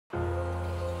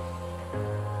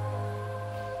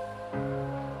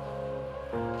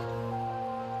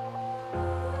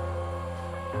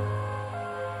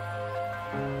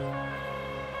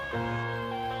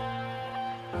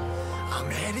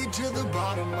it to the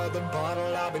bottom of the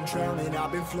bottle. I've been drowning,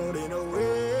 I've been floating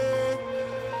away.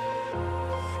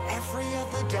 Every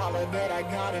other dollar that I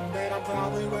got in bed, I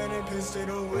probably went and pissed it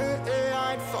away.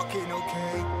 I ain't fucking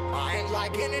okay, I ain't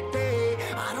liking it, babe.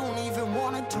 I don't even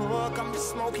wanna talk, I'm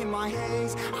just smoking my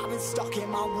haze. I've been stuck in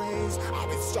my ways, I've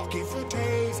been stuck in for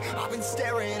days. I've been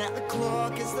staring at the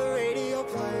clock as the radio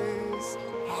plays.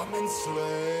 I'm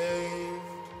enslaved.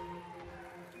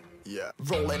 Yeah,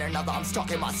 rolling another, I'm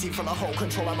stuck in my seat for the whole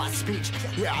control of my speech.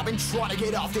 Yeah, I've been trying to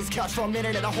get off this couch for a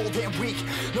minute and a whole damn week.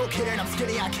 No kidding, I'm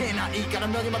skinny, I cannot eat. Got a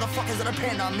million motherfuckers that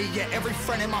depend on me. Yeah, every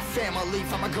friend in my family,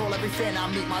 from a girl, every fan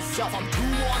I meet myself. I'm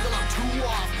too on till I'm too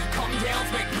off. Come down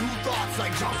to make new thoughts,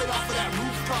 like jumping off of that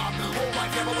rooftop. Whole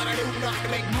life never when I do nothing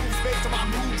to make moves based on my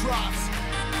mood drops.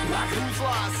 Like who's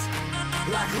lost?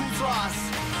 Like who's lost?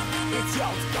 It's yo,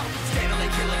 steadily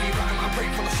killing me, running my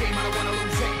brain full of shame, I don't wanna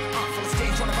lose it. Full of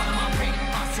stage, trying to find my pain.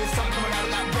 See the sun coming out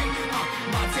of that rain.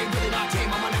 Minds ain't really not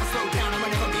tame, I'ma never slow down, I'ma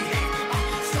never behave.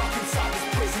 Stuck inside this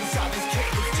prison, inside this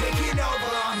cage, it's taking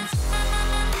over.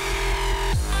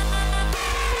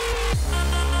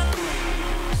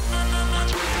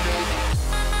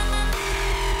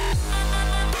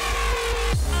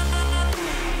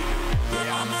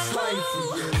 Yeah, I'm a slave for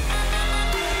you.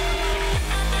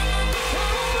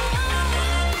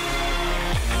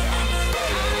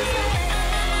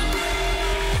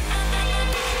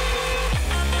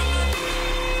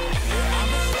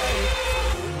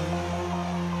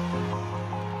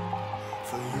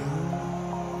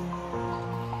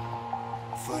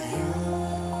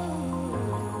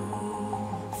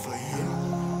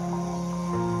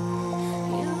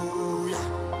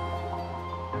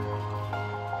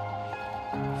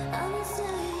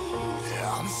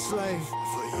 I'm a slave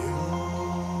for you.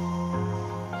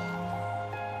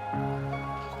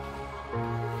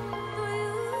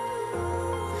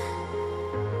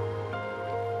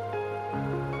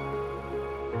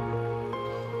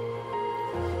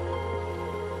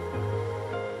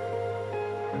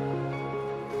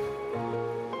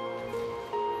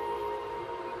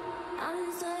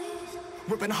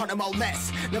 Ripping harder, more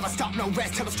less. Never stop, no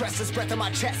rest. Till the stress is breath in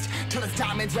my chest. Till it's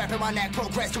diamonds wrapping my neck.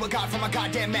 Progress to a god from a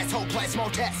goddamn mess. Hopeless, more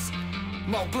tests,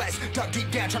 more blessed. Dug deep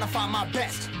down, trying to find my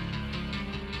best.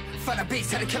 Find a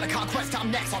beast, had a killer conquest. I'm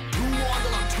next. I'm too on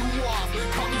till I'm too off.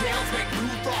 Come down, make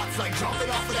new thoughts, like jumping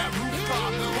off of that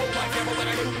rooftop. Whole life never when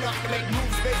I do nothing to make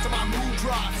moves based on my mood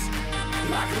drops.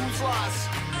 Like who's lost?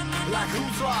 Like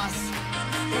who's lost?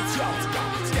 It's yo,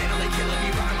 steadily killing me,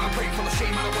 running my brain full of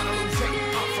shame. I don't wanna lose it.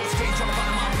 Full of stage, trying to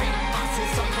find my pain. See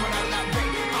the sun coming out of that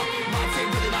rain. Minds ain't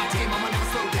really not tame, I'ma never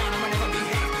slow down, I'ma never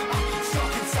behave.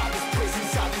 Stuck inside this prison,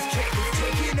 inside this cage, it's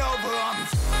taking over.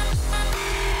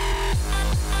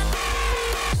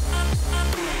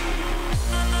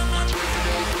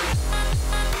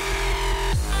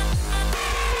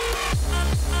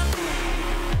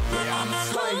 Yeah, I'm a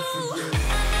slave for you.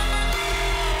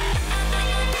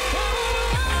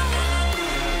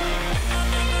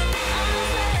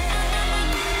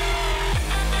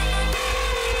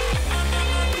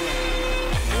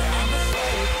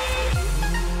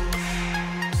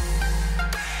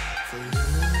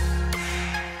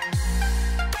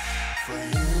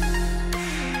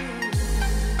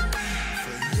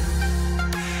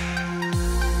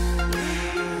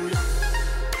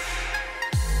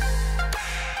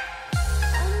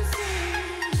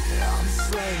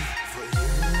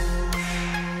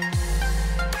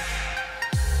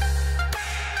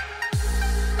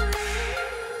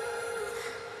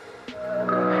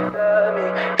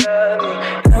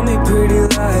 Tell me pretty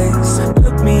lies,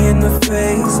 look me in the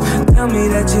face. Tell me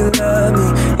that you love me,